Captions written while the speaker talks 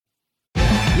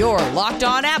Your Locked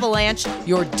On Avalanche,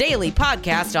 your daily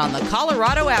podcast on the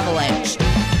Colorado Avalanche.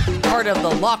 Part of the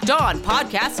Locked On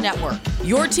Podcast Network,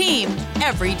 your team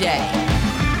every day.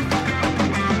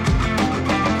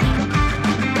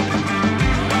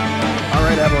 All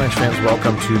right, Avalanche fans,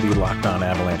 welcome to the Locked On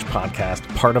Avalanche podcast,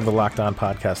 part of the Locked On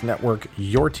Podcast Network,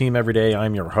 your team every day.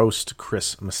 I'm your host,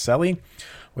 Chris Maselli,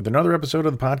 with another episode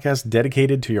of the podcast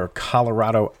dedicated to your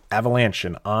Colorado Avalanche.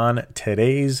 And on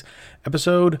today's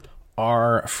episode,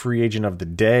 our free agent of the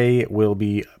day will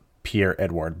be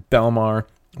Pierre-Edouard Bellemare.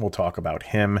 We'll talk about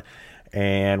him,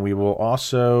 and we will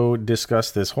also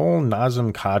discuss this whole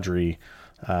Nazem Kadri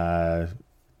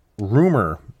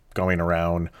rumor going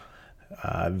around,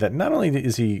 that not only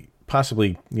is he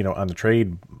possibly, on the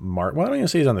trade market, well, I don't even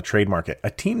say he's on the trade market, a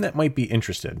team that might be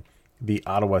interested, the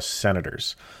Ottawa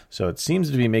Senators. So it seems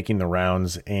to be making the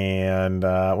rounds, and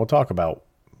we'll talk about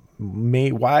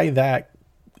why that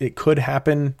it could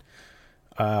happen,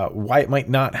 why it might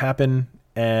not happen,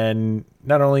 and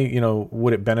not only,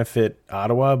 would it benefit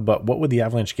Ottawa, but what would the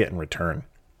Avalanche get in return?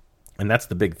 And that's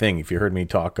the big thing. If you heard me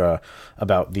talk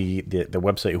about the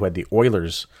website who had the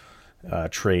Oilers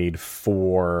trade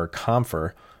for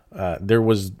Compher, there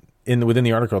was within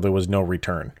the article there was no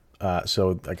return.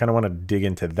 So I kind of want to dig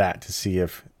into that to see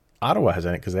if Ottawa has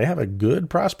any, because they have a good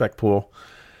prospect pool.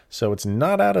 So it's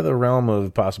not out of the realm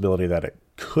of possibility that it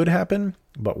could happen,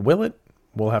 but will it?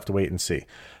 We'll have to wait and see.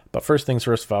 But first things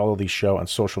first, follow the show on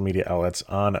social media outlets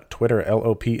on Twitter,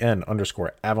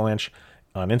 LOPN_Avalanche,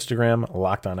 on Instagram,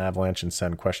 Locked On Avalanche, and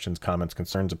send questions, comments,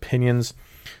 concerns, opinions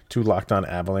to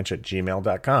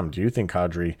lockedonavalanche@gmail.com. Do you think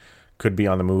Kadri could be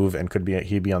on the move, and could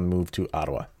he be on the move to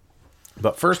Ottawa?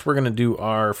 But first, we're going to do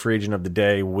our free agent of the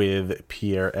day with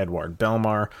Pierre-Edouard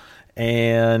Bellemare.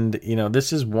 And,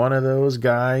 this is one of those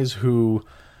guys who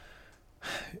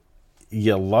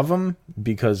you love him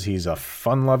because he's a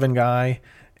fun-loving guy,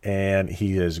 and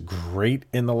he is great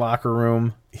in the locker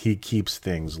room. He keeps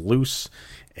things loose.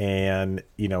 And,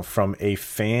 from a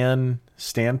fan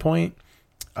standpoint,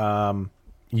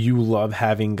 you love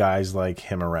having guys like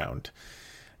him around.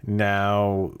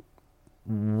 Now,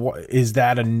 is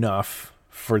that enough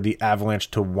for the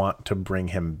Avalanche to want to bring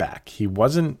him back? He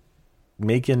wasn't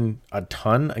making a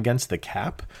ton against the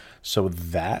cap, so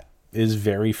that is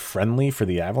very friendly for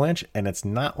the Avalanche, and it's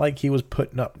not like he was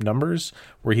putting up numbers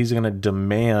where he's going to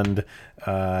demand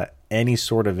any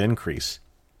sort of increase.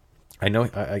 I know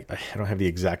I don't have the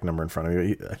exact number in front of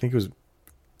me. I think it was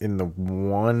in the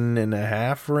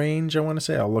 1.5 range, I want to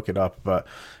say. I'll look it up, but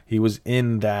he was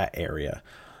in that area.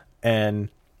 And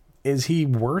is he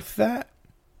worth that?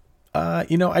 I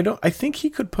think he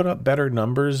could put up better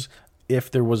numbers if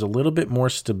there was a little bit more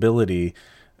stability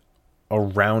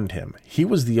around him. He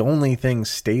was the only thing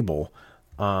stable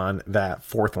on that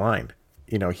fourth line.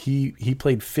 He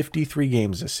played 53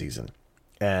 games this season,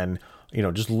 and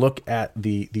just look at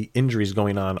the injuries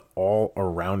going on all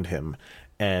around him,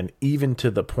 and even to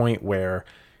the point where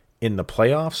in the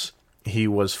playoffs he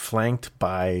was flanked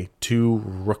by two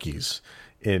rookies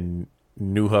in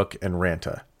Newhook and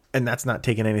Ranta. And that's not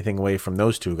taking anything away from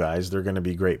those two guys. They're going to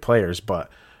be great players, but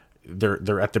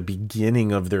they're at the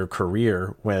beginning of their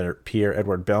career, where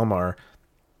Pierre-Edouard Bellemare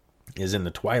is in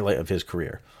the twilight of his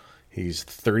career. He's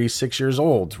 36 years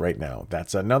old right now.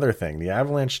 That's another thing. The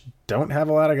Avalanche don't have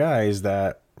a lot of guys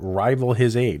that rival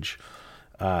his age.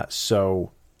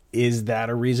 So is that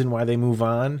a reason why they move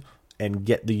on and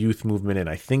get the youth movement in?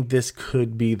 I think this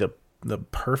could be the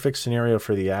perfect scenario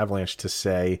for the Avalanche to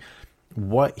say,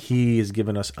 what he has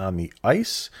given us on the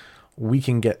ice, we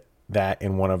can get that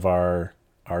in one of our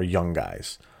young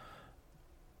guys.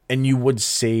 And you would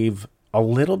save a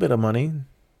little bit of money.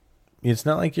 It's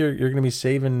not like you're going to be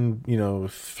saving,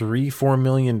 $3-4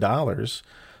 million.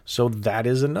 So that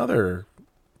is another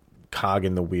cog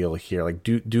in the wheel here. Like,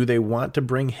 do they want to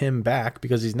bring him back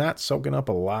because he's not soaking up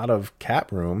a lot of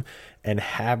cap room and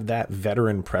have that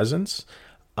veteran presence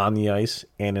on the ice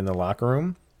and in the locker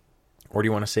room? Or do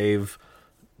you want to save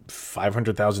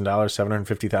 $500,000,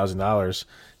 $750,000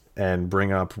 and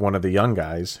bring up one of the young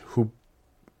guys who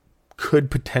could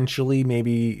potentially,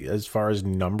 maybe as far as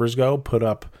numbers go, put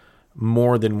up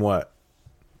more than what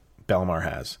Bellemare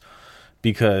has?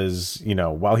 Because,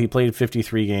 while he played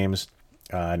 53 games,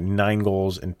 9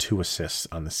 goals and 2 assists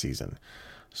on the season.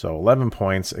 So 11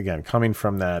 points, again, coming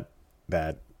from that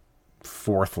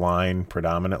fourth line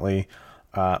predominantly,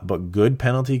 but good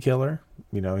penalty killer.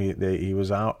 He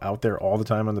was out there all the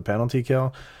time on the penalty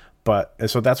kill. But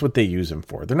so that's what they use him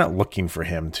for. They're not looking for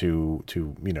him to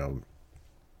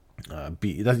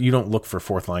be. You don't look for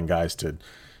fourth line guys to,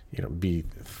 be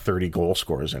 30 goal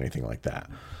scorers or anything like that.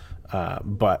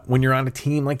 But when you're on a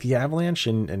team like the Avalanche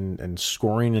and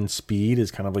scoring and speed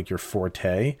is kind of like your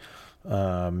forte,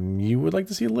 you would like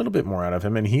to see a little bit more out of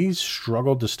him. And he's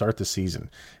struggled to start the season.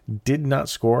 Did not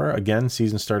score. Again,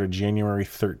 season started January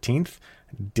 13th.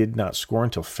 Did not score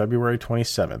until February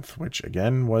 27th, which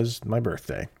again was my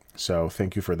birthday. So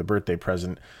thank you for the birthday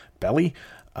present, Belly.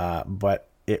 And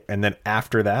then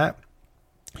after that,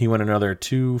 he went another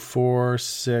 2, 4,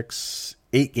 6,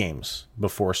 8 games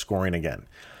before scoring again.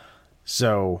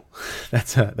 So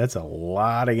that's a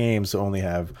lot of games to only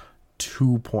have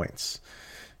 2 points.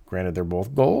 Granted, they're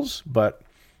both goals, but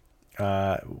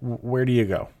where do you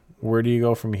go? Where do you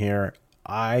go from here?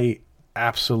 I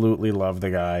absolutely love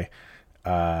the guy.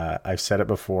 I've said it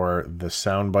before, the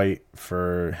soundbite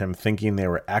for him thinking they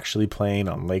were actually playing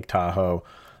on Lake Tahoe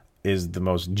is the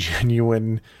most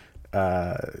genuine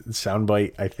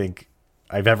soundbite I think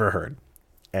I've ever heard.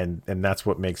 And that's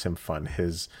what makes him fun.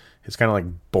 His kind of like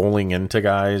bowling into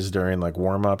guys during like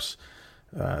warm-ups,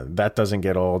 that doesn't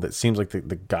get old. It seems like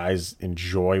the guys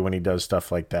enjoy when he does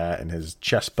stuff like that, and his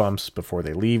chest bumps before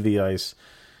they leave the ice.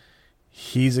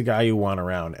 He's a guy you want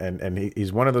around, and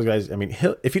he's one of those guys. I mean,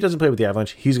 if he doesn't play with the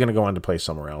Avalanche, he's going to go on to play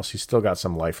somewhere else. He's still got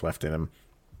some life left in him.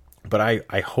 But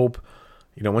I hope,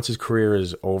 once his career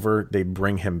is over, they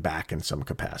bring him back in some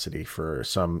capacity for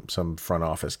some front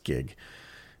office gig,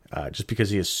 just because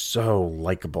he is so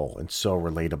likable and so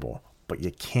relatable. But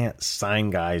you can't sign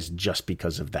guys just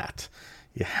because of that.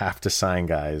 You have to sign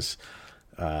guys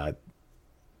that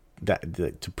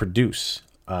to produce.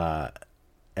 And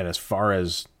as far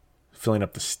as filling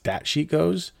up the stat sheet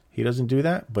goes, he doesn't do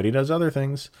that, but he does other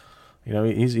things.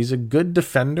 He's a good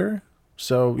defender.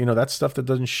 So, that's stuff that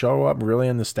doesn't show up really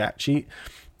in the stat sheet.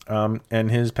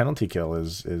 And his penalty kill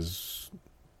is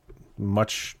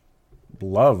much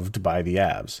loved by the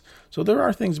Avs. So there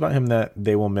are things about him that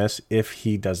they will miss if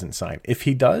he doesn't sign. If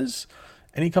he does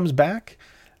and he comes back,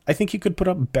 I think he could put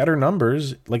up better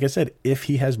numbers, like I said, if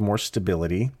he has more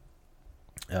stability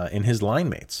in his line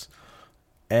mates.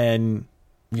 And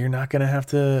you're not going to have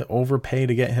to overpay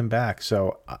to get him back.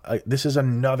 So this is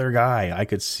another guy I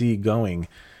could see going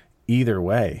either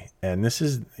way. And this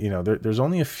is, there's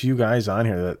only a few guys on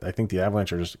here that I think the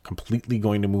Avalanche are just completely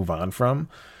going to move on from.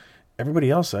 Everybody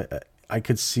else, I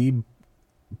could see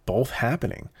both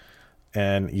happening.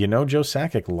 And, Joe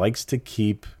Sakic likes to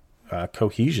keep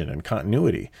cohesion and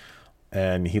continuity.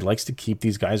 And he likes to keep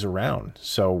these guys around.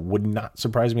 So would not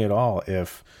surprise me at all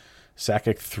if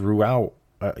Sakic threw out,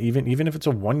 even if it's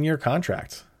a 1-year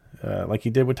contract, like he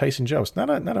did with Tyson Jost. Not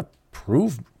a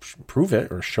prove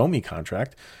it or show me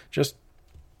contract. Just,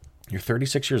 you're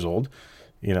 36 years old.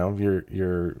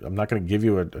 I'm not going to give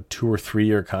you a 2 or 3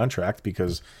 year contract,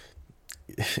 because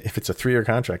if it's a 3-year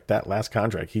contract, that last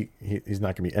contract, he's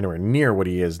not going to be anywhere near what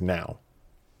he is now.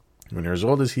 When you're as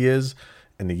old as he is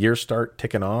and the years start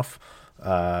ticking off,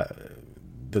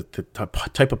 the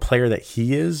type of player that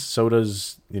he is, so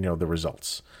does, the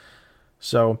results.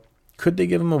 So could they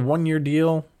give him a 1-year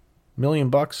deal, $1 million,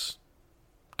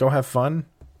 go have fun?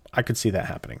 I could see that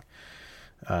happening.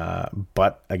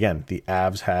 But again, the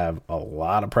Avs have a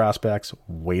lot of prospects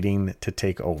waiting to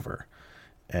take over,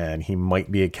 and he might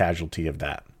be a casualty of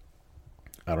that.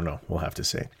 I don't know. We'll have to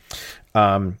see.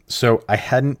 So I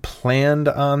hadn't planned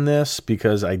on this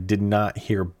because I did not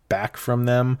hear back from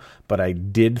them, but I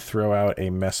did throw out a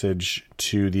message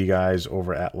to the guys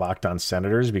over at Locked On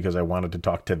Senators because I wanted to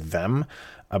talk to them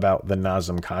about the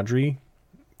Nazem Kadri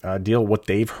deal, what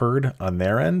they've heard on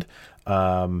their end.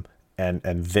 And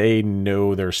they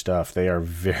know their stuff. They are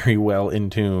very well in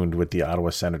tune with the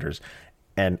Ottawa Senators.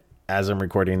 And as I'm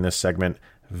recording this segment,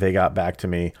 they got back to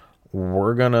me.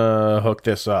 We're going to hook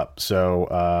this up. So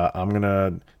I'm going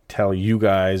to tell you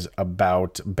guys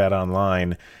about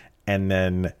BetOnline, and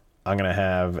then I'm going to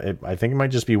have, I think it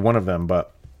might just be one of them,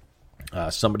 but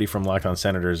somebody from Locked On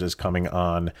Senators is coming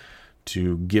on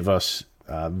to give us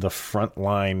the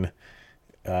frontline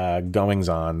goings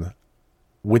on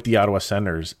with the Ottawa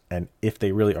Senators, and if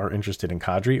they really are interested in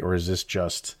Kadri, or is this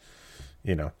just,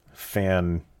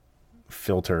 fan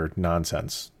filter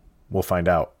nonsense? We'll find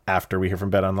out after we hear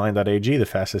from BetOnline.ag, the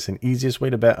fastest and easiest way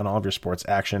to bet on all of your sports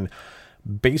action.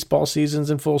 Baseball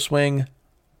season's in full swing.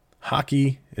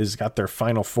 Hockey has got their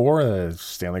Final Four. The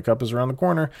Stanley Cup is around the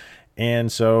corner.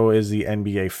 And so is the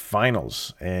NBA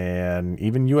Finals. And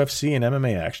even UFC and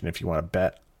MMA action. If you want to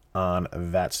bet on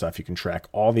that stuff, you can track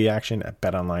all the action at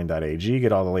BetOnline.ag.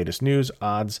 Get all the latest news,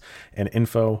 odds, and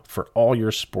info for all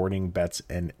your sporting bets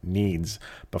and needs.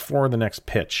 Before the next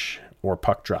pitch or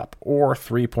puck drop or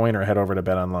three-pointer, head over to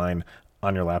BetOnline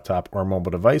on your laptop or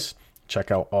mobile device. Check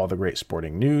out all the great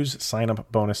sporting news,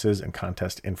 sign-up bonuses, and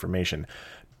contest information.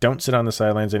 Don't sit on the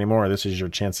sidelines anymore. This is your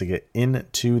chance to get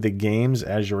into the games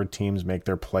as your teams make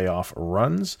their playoff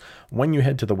runs. When you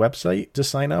head to the website to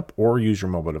sign up or use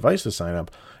your mobile device to sign up,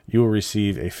 you will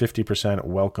receive a 50%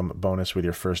 welcome bonus with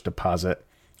your first deposit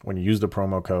when you use the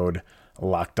promo code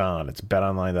Locked On. It's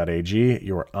betonline.ag,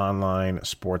 your online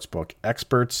sportsbook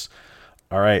experts.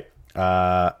 All right,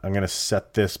 I'm going to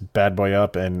set this bad boy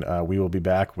up, and we will be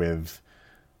back with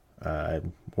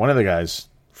one of the guys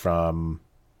from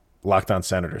Locked On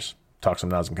Senators. Talk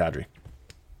some Nazem Kadri.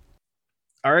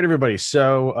 All right, everybody.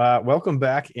 So welcome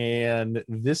back. And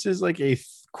this is like a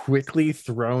quickly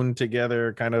thrown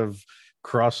together kind of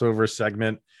crossover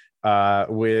segment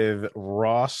with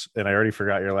Ross. And I already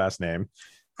forgot your last name.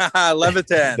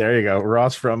 Levitan. There you go.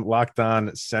 Ross from Locked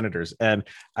On Senators. And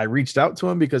I reached out to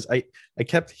him because I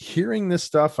kept hearing this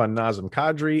stuff on Nazem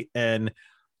Kadri, and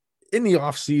in the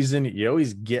off season, you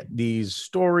always get these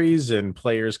stories and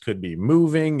players could be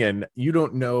moving and you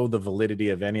don't know the validity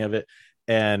of any of it.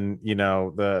 And, you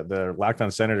know, the Locked On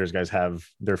Senators guys have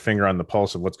their finger on the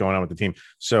pulse of what's going on with the team.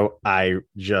 So I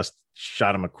just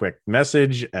shot him a quick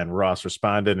message and Ross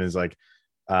responded and is like,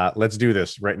 let's do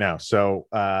this right now. So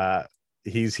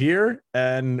he's here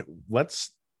and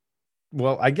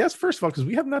I guess first of all, because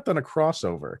we have not done a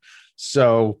crossover.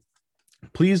 So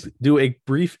please do a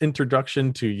brief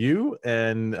introduction to you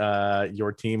and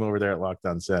your team over there at Locked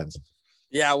On Sens.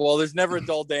 Yeah, well, there's never a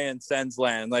dull day in Sens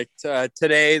land. Like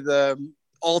today, the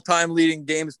all-time leading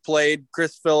games played,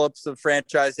 Chris Phillips of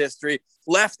franchise history,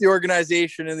 left the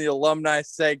organization in the alumni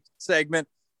segment.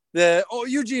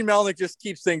 Eugene Melnyk just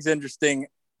keeps things interesting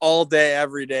all day,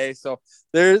 every day. So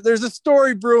there's a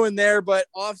story brewing there, but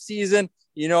off season,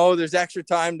 you know, there's extra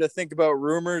time to think about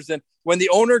rumors. And when the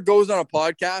owner goes on a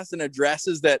podcast and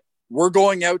addresses that we're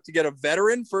going out to get a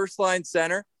veteran first line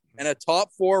center and a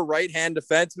top 4 right-hand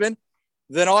defenseman,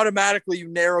 then automatically you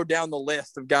narrow down the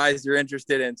list of guys you're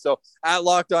interested in. So at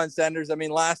Locked On Senators, I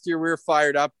mean, last year we were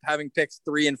fired up having picks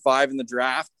 3 and 5 in the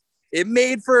draft. It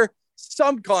made for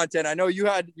some content. I know you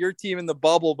had your team in the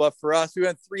bubble, but for us, we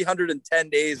went 310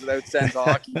 days without Sens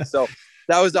hockey. So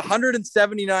that was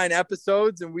 179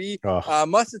 episodes, and we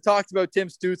must have talked about Tim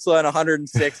Stützle and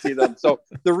 160 of them. So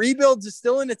the rebuild is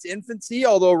still in its infancy,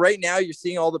 although right now you're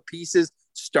seeing all the pieces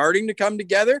starting to come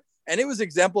together. And it was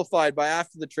exemplified by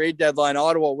after the trade deadline,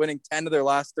 Ottawa winning 10 of their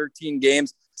last 13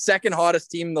 games, second hottest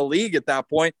team in the league at that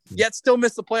point, yet still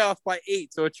missed the playoffs by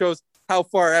 8. So it shows how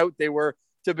far out they were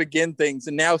to begin things.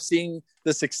 And now seeing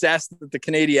the success that the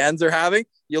Canadiens are having,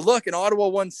 you look, and Ottawa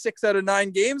won 6 out of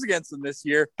 9 games against them this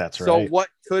year. That's right. So what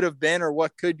could have been or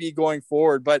what could be going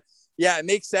forward? But yeah, it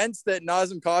makes sense that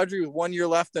Nazem Kadri with 1 year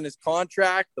left on his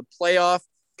contract, the playoff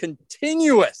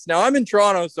continuous. Now I'm in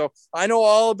Toronto, so I know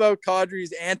all about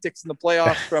Kadri's antics in the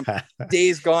playoffs from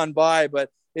days gone by,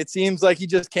 but it seems like he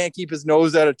just can't keep his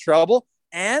nose out of trouble.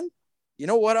 And you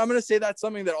know what? I'm going to say that's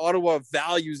something that Ottawa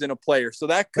values in a player. So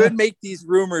that could make these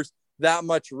rumors that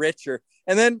much richer.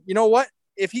 And then, you know what?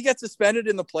 If he gets suspended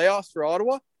in the playoffs for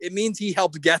Ottawa, it means he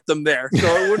helped get them there. So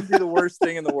it wouldn't be the worst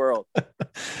thing in the world.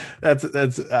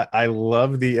 I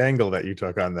love the angle that you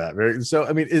took on that. So,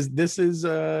 I mean, is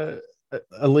a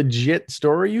legit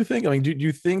story, you think? I mean, do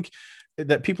you think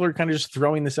that people are kind of just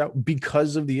throwing this out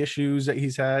because of the issues that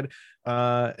he's had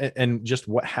and just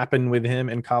what happened with him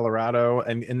in Colorado?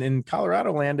 And in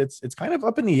Colorado land, it's kind of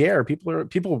up in the air.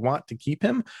 People want to keep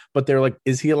him, but they're like,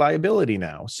 is he a liability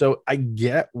now? So I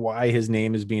get why his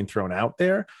name is being thrown out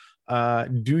there.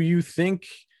 Do you think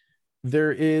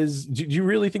do you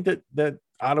really think that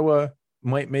Ottawa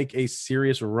might make a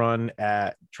serious run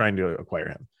at trying to acquire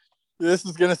him? This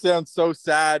is going to sound so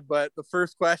sad, but the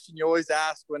first question you always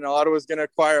ask when Ottawa is going to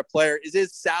acquire a player is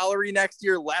his salary next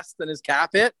year less than his cap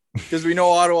hit? Because we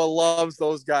know Ottawa loves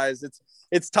those guys.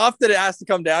 It's tough that it has to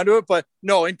come down to it, but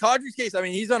no, in Kadri's case, I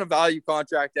mean, he's on a value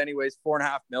contract anyways,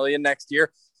 $4.5 million next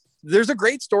year. There's a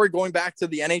great story going back to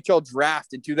the NHL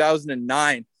draft in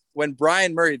 2009 when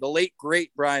Brian Murray, the late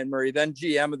great Brian Murray, then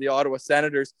GM of the Ottawa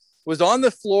Senators, was on the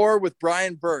floor with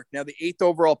Brian Burke. Now, the 8th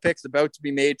overall pick's about to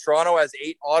be made. Toronto has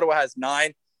 8, Ottawa has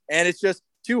 9, and it's just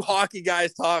 2 hockey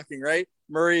guys talking, right?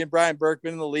 Murray and Brian Burke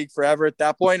been in the league forever at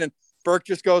that point, and Burke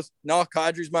just goes, no,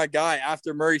 Kadri's my guy,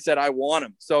 after Murray said, I want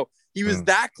him. So he was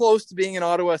that close to being an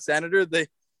Ottawa Senator. They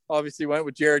obviously went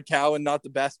with Jared Cowan, not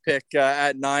the best pick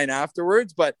at 9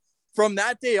 afterwards, but from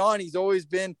that day on, he's always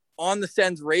been on the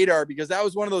Sens radar because that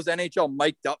was one of those NHL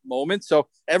mic'd up moments. So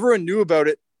everyone knew about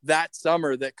it that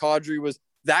summer that Kadri was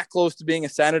that close to being a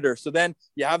Senator. So then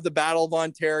you have the Battle of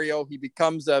Ontario. He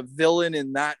becomes a villain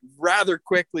in that rather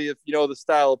quickly, if you know the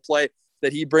style of play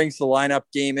that he brings to the lineup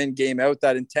game in, game out,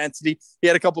 that intensity. He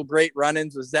had a couple great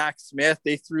run-ins with Zach Smith.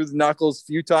 They threw the knuckles a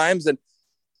few times. And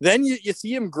then you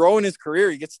see him grow in his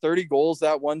career. He gets 30 goals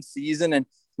that one season. And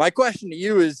my question to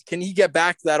you is, can he get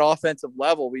back to that offensive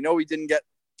level? We know he didn't get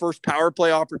first power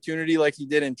play opportunity like he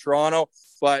did in Toronto,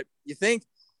 but you think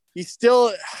he's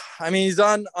still, I mean, he's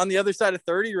on the other side of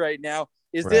 30 right now.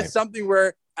 Is this something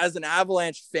where, as an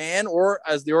Avalanche fan or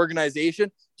as the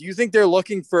organization, do you think they're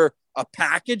looking for a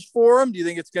package for him? Do you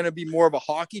think it's going to be more of a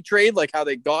hockey trade, like how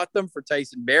they got them for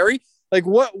Tyson Barrie? Like,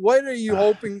 what are you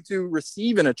hoping to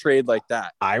receive in a trade like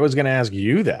that? I was going to ask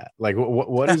you that. Like,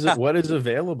 what is it? What is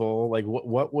available? Like,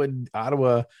 what would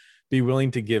Ottawa be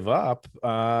willing to give up?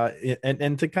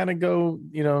 And to kind of go,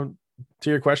 to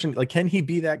your question, like, can he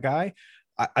be that guy?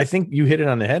 I think you hit it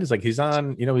on the head. It's like he's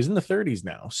on, he's in the 30s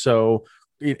now. So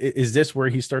is this where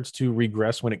he starts to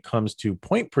regress when it comes to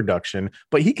point production?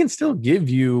 But he can still give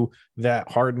you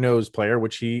that hard-nosed player,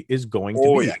 which he is going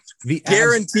to be. Yeah.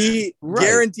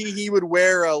 Guarantee he would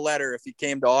wear a letter if he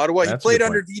came to Ottawa. He played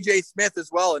under DJ Smith as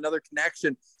well, another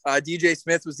connection. DJ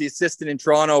Smith was the assistant in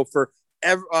Toronto for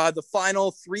the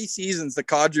final 3 seasons that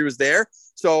Kadri was there.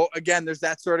 So, again, there's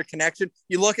that sort of connection.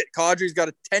 You look at Kadri's got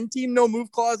a 10-team no-move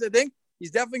clause, I think.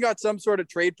 He's definitely got some sort of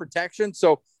trade protection.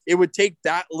 So it would take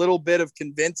that little bit of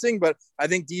convincing, but I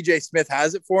think DJ Smith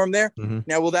has it for him there. Mm-hmm.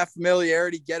 Now, will that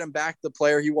familiarity get him back to the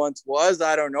player he once was?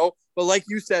 I don't know. But like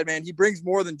you said, man, he brings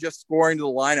more than just scoring to the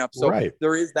lineup. So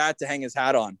there is that to hang his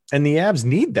hat on. And the Avs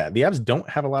need that. The Avs don't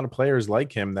have a lot of players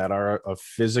like him that are a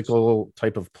physical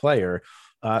type of player.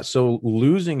 So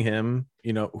losing him,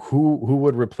 who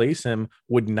would replace him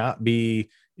would not be,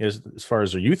 as far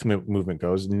as their youth movement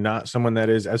goes, not someone that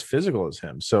is as physical as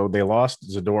him. So they lost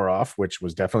Zadorov, which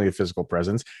was definitely a physical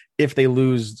presence. If they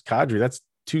lose Kadri, that's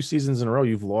 2 seasons in a row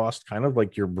you've lost kind of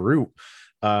like your brute.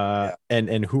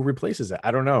 And who replaces that? I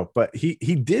don't know. But he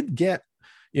did get,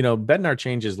 Bednar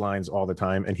changes lines all the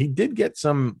time, and he did get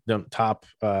some top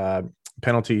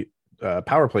penalty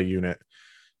power play unit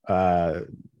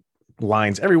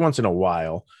lines every once in a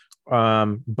while.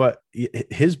 But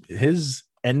his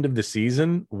end of the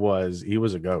season he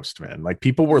was a ghost, man. Like,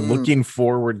 people were looking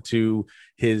forward to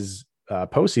his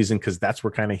postseason because that's where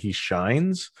kind of he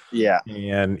shines. Yeah.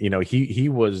 And he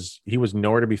was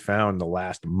nowhere to be found the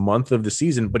last month of the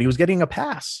season, but he was getting a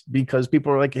pass because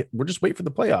people were like, we're just waiting for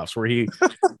the playoffs, where he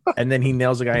and then he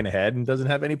nails a guy in the head and doesn't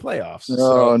have any playoffs.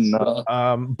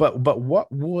 No. But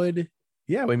what would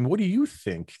what do you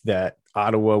think that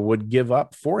Ottawa would give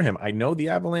up for him? I know the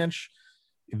Avalanche,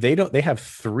 they have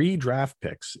 3 draft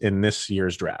picks in this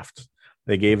year's draft.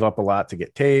 They gave up a lot to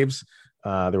get Taves.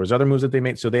 There was other moves that they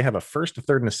made. So they have a first, a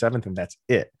third, and a 7th, and that's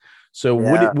it. So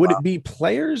would it be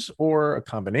players or a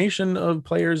combination of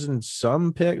players and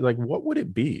some pick? Like, what would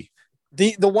it be?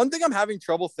 The one thing I'm having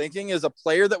trouble thinking is a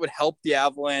player that would help the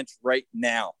Avalanche right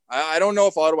now. I don't know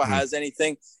if Ottawa has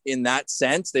anything in that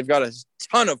sense. They've got a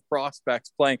ton of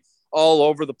prospects playing all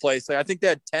over the place. Like, I think they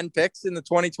had 10 picks in the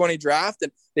 2020 draft,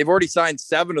 and they've already signed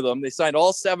 7 of them. They signed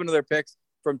all 7 of their picks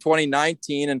from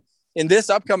 2019. And in this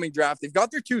upcoming draft, they've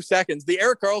got their 2 seconds. The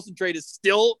Erik Karlsson trade is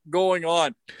still going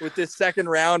on with this second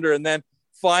rounder. And then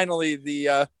finally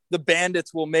the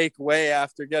Bandits will make way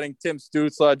after getting Tim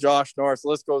Stützle, Josh Norris. The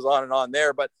list goes on and on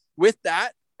there. But with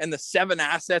that and the 7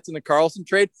 assets in the Karlsson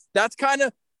trade, that's kind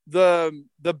of the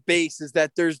base, is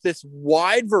that there's this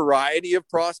wide variety of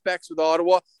prospects with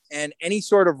Ottawa, and any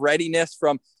sort of readiness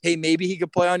from, hey, maybe he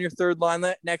could play on your third line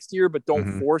next year, but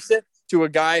don't force it, to a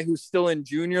guy who's still in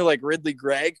junior like Ridly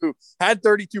Greig, who had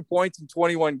 32 points in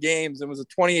 21 games and was a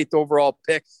 28th overall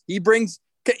pick. He brings,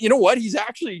 you know what?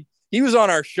 He was on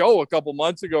our show a couple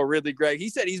months ago, Ridly Greig. He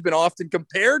said he's been often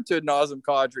compared to Nazem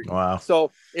Kadri. Wow.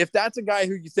 So if that's a guy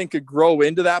who you think could grow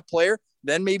into that player,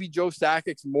 then maybe Joe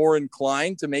Sakic's more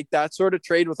inclined to make that sort of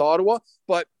trade with Ottawa.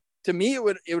 But to me, it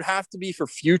would have to be for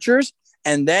futures.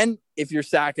 And then if you're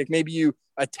Sakic, maybe you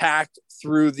attack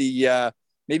through the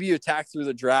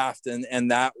draft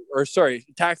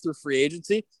attack through free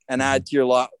agency and add to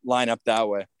your lineup that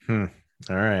way. All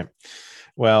right.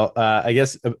 Well, I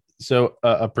guess so.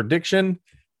 A prediction,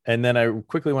 and then I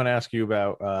quickly want to ask you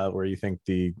about where you think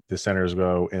the centers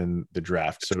go in the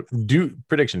draft. So, do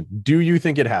you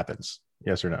think it happens?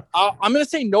 Yes or no? I'm going to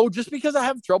say no, just because I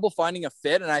have trouble finding a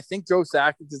fit, and I think Joe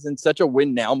Sakic is in such a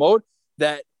win now mode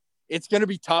that it's going to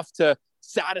be tough to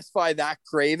satisfy that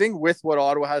craving with what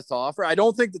Ottawa has to offer. I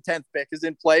don't think the 10th pick is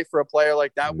in play for a player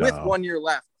like that with 1 year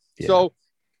left. Yeah. So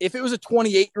if it was a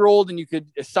 28-year-old and you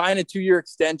could assign a 2-year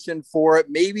extension for it,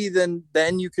 maybe then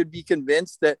you could be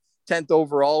convinced that 10th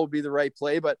overall would be the right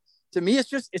play. But to me, it's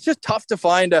just tough to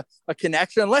find a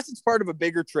connection unless it's part of a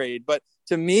bigger trade. But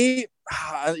to me,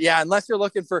 unless you're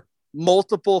looking for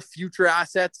multiple future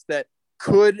assets that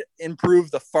could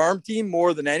improve the farm team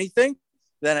more than anything,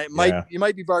 then you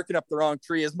might be barking up the wrong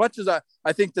tree. As much as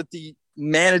I think that the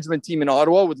management team in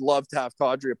Ottawa would love to have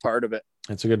Kadri a part of it.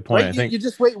 That's a good point. Right? I think you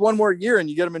just wait one more year and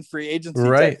you get him in free agency.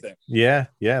 Right. Type thing. Yeah.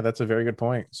 That's a very good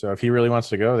point. So if he really wants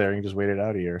to go there, you can just wait it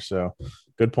out a year. So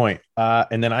good point.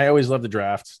 And then I always love the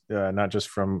draft, not just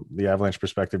from the Avalanche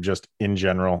perspective, just in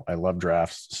general. I love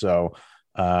drafts. So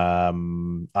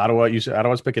Ottawa, you said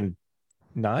Ottawa's picking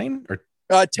 9 or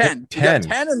 10. 10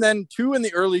 and then 2 in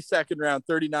the early second round,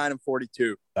 39 and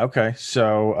 42. Okay.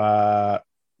 So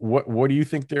what do you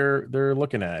think they're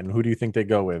looking at, and who do you think they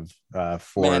go with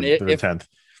for the 10th?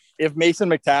 If Mason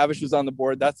McTavish is on the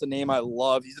board, that's a name I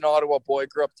love. He's an Ottawa boy,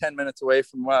 grew up 10 minutes away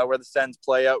from where the Sens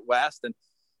play out west. And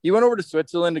he went over to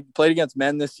Switzerland and played against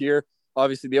men this year.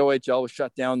 Obviously, the OHL was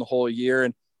shut down the whole year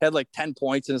and had like 10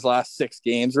 points in his last 6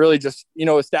 games. Really just,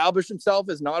 established himself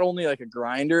as not only like a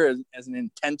grinder, as an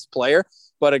intense player,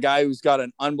 but a guy who's got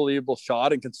an unbelievable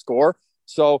shot and can score.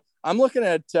 So I'm looking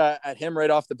at him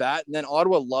right off the bat. And then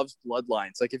Ottawa loves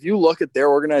bloodlines. Like if you look at their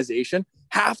organization,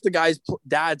 half the guys'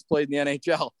 dads played in the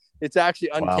NHL. It's actually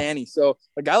uncanny. Wow. So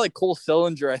a guy like Cole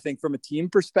Sillinger, I think from a team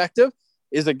perspective,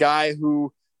 is a guy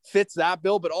who fits that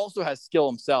bill, but also has skill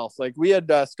himself. Like we had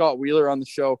Scott Wheeler on the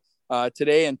show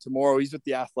today and tomorrow. He's with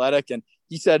the Athletic, and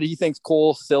he said he thinks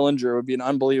Cole Sillinger would be an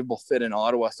unbelievable fit in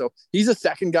Ottawa. So he's a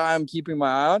second guy I'm keeping my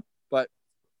eye on, but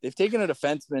they've taken a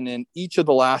defenseman in each of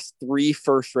the last 3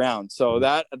 first rounds. So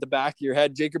that at the back of your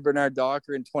head, Jacob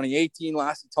Bernard-Docker in 2018,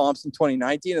 Lassie Thompson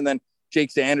 2019, and then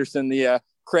Jake Sanderson, the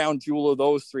crown jewel of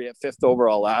those 3 at 5th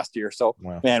overall last year. So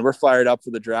man, we're fired up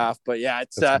for the draft. But yeah,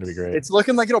 it's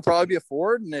looking like it'll probably be a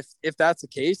forward. And if that's the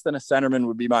case, then a centerman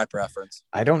would be my preference.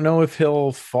 I don't know if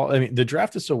he'll fall. I mean, the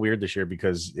draft is so weird this year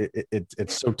because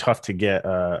it's so tough to get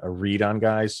a read on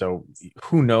guys. So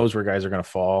who knows where guys are going to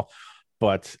fall.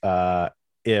 But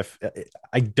if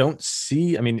I don't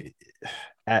see, I mean,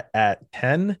 at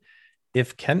 10,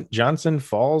 if Kent Johnson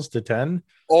falls to 10.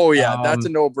 Oh yeah. That's a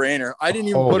no brainer. I didn't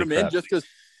even put him in just because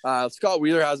Scott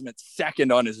Wheeler has him at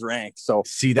 2nd on his rank. So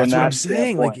see, that's what I'm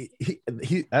saying. Like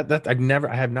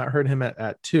I have not heard him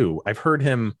at 2. I've heard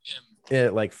him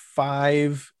at like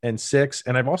 5 and 6.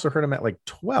 And I've also heard him at like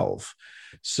 12.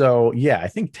 So yeah, I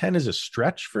think 10 is a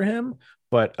stretch for him,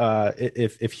 but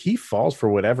if he falls for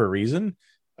whatever reason,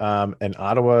 and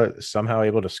Ottawa somehow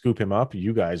able to scoop him up,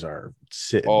 you guys are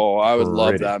sitting. Oh, I would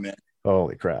love that, man.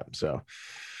 Holy crap. So,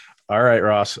 all right,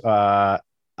 Ross, I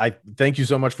thank you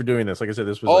so much for doing this. Like I said,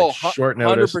 this was like short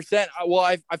notice. 100%. Well,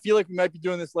 I feel like we might be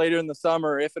doing this later in the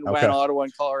summer if and when Ottawa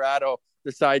and Colorado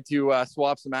decide to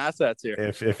swap some assets here.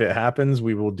 If it happens,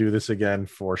 we will do this again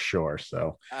for sure.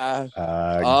 So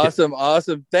awesome.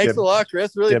 Thanks a lot,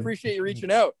 Chris. Really appreciate you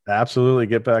reaching out. Absolutely.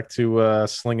 Get back to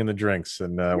slinging the drinks,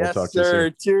 and we'll talk to you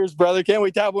soon. Cheers, brother. Can't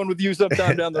wait to have one with you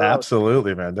sometime down the road.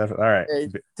 Absolutely, man. Definitely. All right. Hey,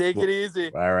 take it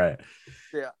easy. All right.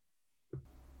 Yeah.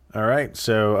 All right.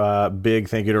 So big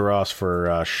thank you to Ross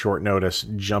for short notice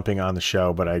jumping on the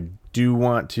show. But I do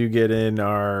want to get in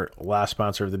our last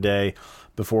sponsor of the day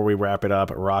before we wrap it up,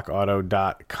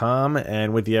 rockauto.com.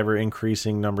 And with the ever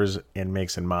increasing numbers and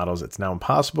makes and models, it's now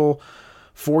impossible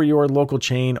for your local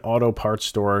chain auto parts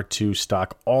store to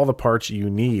stock all the parts you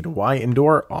need. Why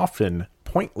endure often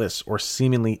pointless or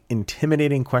seemingly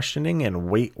intimidating questioning and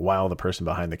wait while the person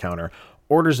behind the counter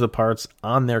orders the parts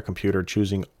on their computer,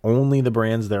 choosing only the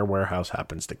brands their warehouse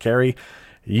happens to carry?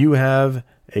 You have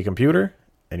a computer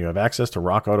and you have access to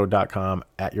rockauto.com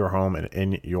at your home and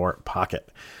in your pocket.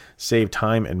 Save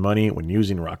time and money when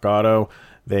using Rock Auto.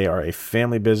 They are a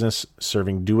family business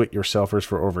serving do-it-yourselfers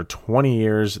for over 20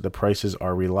 years. The prices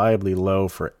are reliably low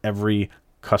for every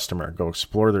customer. Go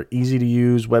explore their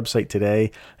easy-to-use website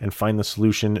today and find the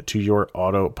solution to your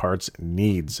auto parts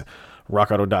needs.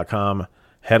 rockauto.com.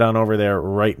 Head on over there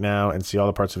right now and see all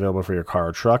the parts available for your car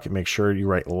or truck. Make sure you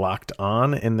write Locked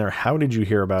On in their How Did You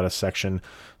Hear About Us section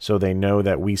so they know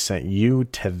that we sent you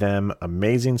to them.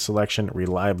 Amazing selection,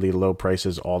 reliably low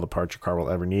prices, all the parts your car will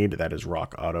ever need. That is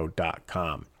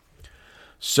rockauto.com.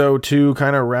 So to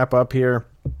kind of wrap up here,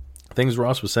 things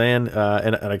Ross was saying,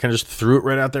 and I kind of just threw it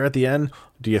right out there at the end.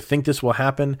 Do you think this will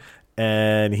happen?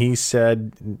 And he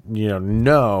said,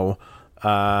 no.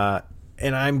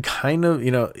 And I'm kind of,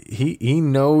 he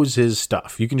knows his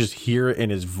stuff. You can just hear it in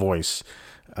his voice.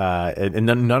 And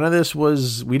none of this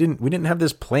was, we didn't have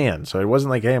this plan. So it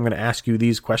wasn't like, hey, I'm going to ask you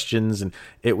these questions. And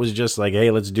it was just like, hey,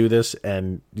 let's do this.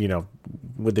 And,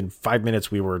 within 5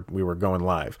 minutes we were going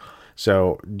live.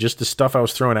 So just the stuff I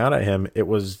was throwing out at him, it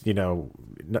was,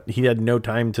 he had no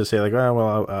time to say like, oh,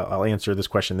 well, I'll answer this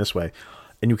question this way.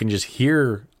 And you can just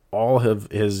hear all of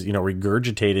his,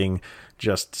 regurgitating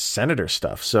just Senator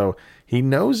stuff. So he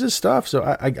knows his stuff. So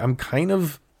I'm kind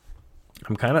of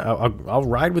I'll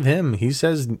ride with him. He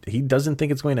says he doesn't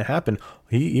think it's going to happen.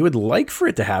 He would like for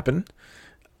it to happen,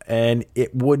 and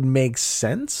it would make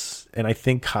sense. And I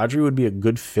think Kadri would be a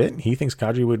good fit. He thinks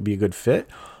Kadri would be a good fit,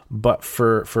 but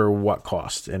for what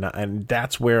cost? And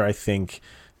that's where I think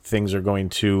things are going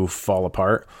to fall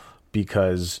apart,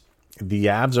 because the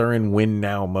Avs are in win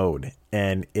now mode.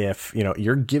 And if,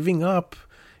 you're giving up,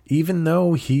 even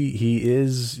though he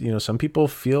is, some people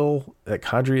feel that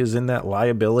Kadri is in that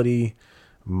liability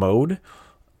mode,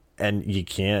 and you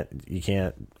can't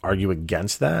argue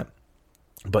against that,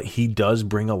 but he does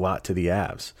bring a lot to the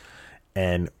Avs,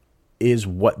 and is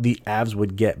what the Avs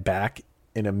would get back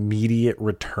an immediate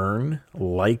return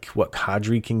like what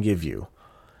Kadri can give you?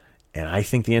 And I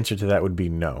think the answer to that would be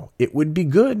no. It would be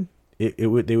good. They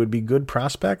would be good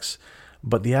prospects,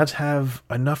 but the Avs have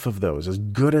enough of those. As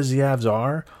good as the Avs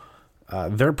are,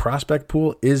 their prospect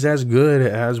pool is as good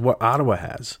as what Ottawa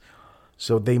has.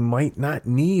 So they might not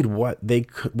need what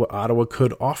Ottawa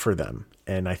could offer them.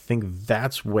 And I think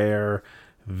that's where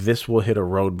this will hit a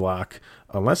roadblock,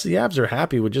 unless the Avs are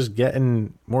happy with just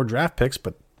getting more draft picks,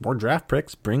 but more draft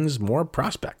picks brings more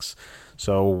prospects.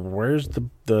 So where's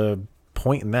the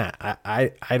point in that?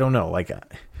 I don't know. Like,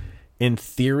 in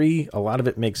theory, a lot of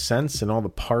it makes sense, and all the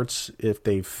parts, if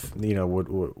they,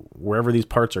 wherever these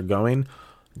parts are going,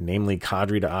 namely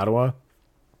Kadri to Ottawa,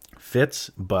 fits.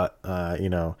 But,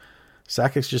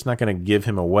 Sakic's just not going to give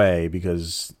him away,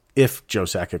 because if Joe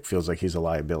Sakic feels like he's a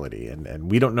liability,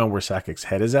 and we don't know where Sakic's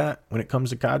head is at when it comes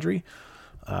to Kadri,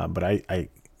 but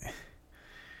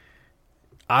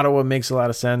Ottawa makes a lot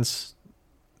of sense,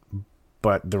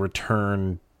 but the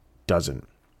return doesn't.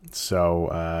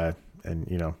 So, and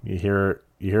you hear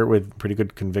it with pretty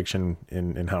good conviction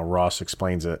in how Ross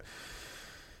explains it.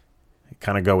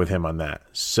 Kind of go with him on that.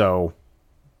 So,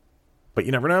 but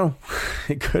you never know.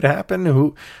 It could happen.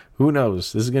 Who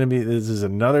knows? This is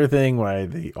another thing why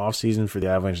the offseason for the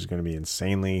Avalanche is going to be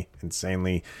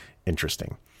insanely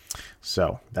interesting.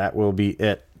 So that will be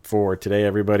it for today,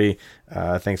 everybody.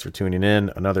 Thanks for tuning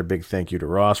in. Another big thank you to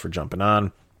Ross for jumping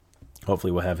on.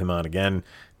 Hopefully we'll have him on again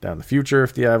down in the future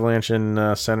if the Avalanche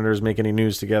and Senators make any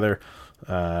news together.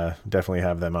 Definitely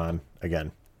have them on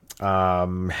again.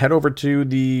 Head over to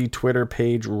the Twitter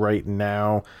page right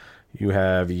now. You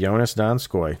have Jonas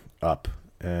Donskoy up,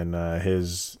 and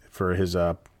his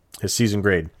season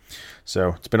grade. So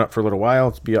it's been up for a little while.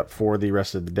 It's be up for the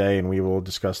rest of the day, and we will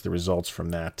discuss the results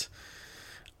from that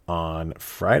on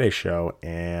Friday's show.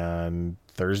 And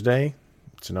Thursday,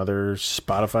 it's another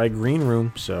Spotify Green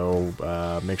Room.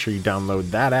 So make sure you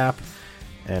download that app.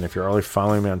 And if you're already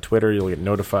following me on Twitter, you'll get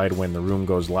notified when the room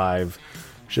goes live.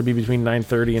 Should be between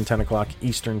 9:30 and 10 o'clock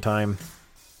Eastern time.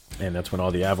 And that's when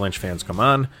all the Avalanche fans come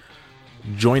on.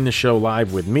 Join the show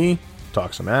live with me.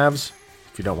 Talk some Avs.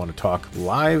 If you don't want to talk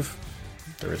live,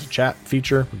 there is a chat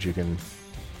feature, which you can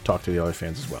talk to the other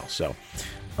fans as well. So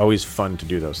always fun to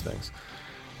do those things.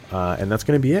 And that's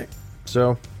going to be it.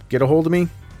 So get a hold of me.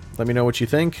 Let me know what you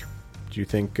think. Do you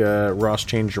think Ross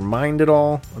changed your mind at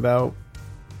all about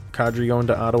Kadri going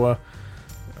to Ottawa?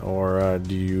 Or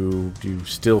do you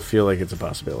still feel like it's a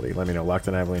possibility? Let me know.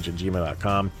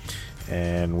 LockedOnAvalanche@gmail.com.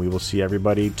 And we will see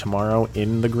everybody tomorrow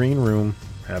in the green room.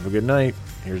 Have a good night.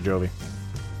 Here's Jovi.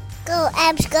 Go,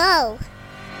 Abs, go.